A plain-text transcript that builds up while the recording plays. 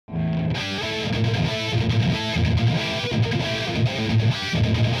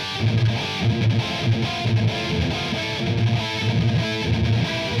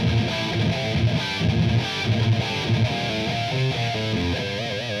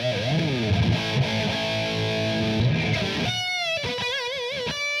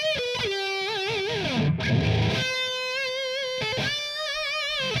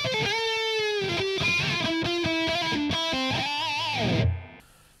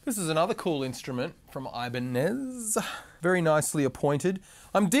This is another cool instrument from Ibanez. Very nicely appointed.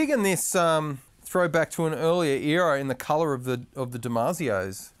 I'm digging this throwback to an earlier era in the colour of the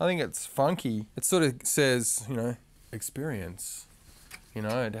Damasios. I think it's funky. It sort of says, you know, experience. You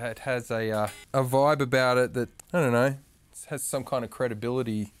know, it has a vibe about it that, I don't know, it has some kind of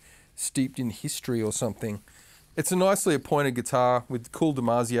credibility steeped in history or something. It's a nicely appointed guitar with cool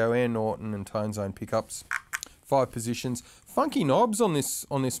Damasio and Norton and tone zone pickups. 5 positions. Funky knobs on this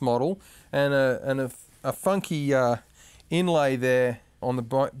model, and a funky inlay there on the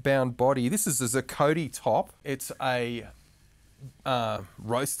bound body. This is a Zacote top. It's a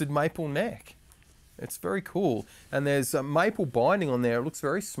roasted maple neck. It's very cool. And there's a maple binding on there. It looks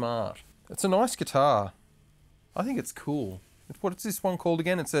very smart. It's a nice guitar. I think it's cool. What's this one called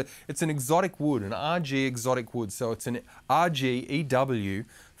again? It's an exotic wood, an RG exotic wood. So it's an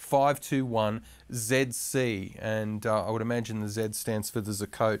RGEW521ZC. And I would imagine the Z stands for the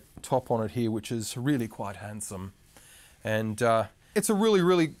Zacote top on it here, which is really quite handsome. And it's a really,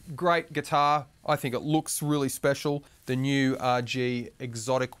 really great guitar. I think it looks really special. The new RG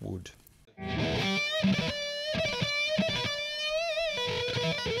exotic wood.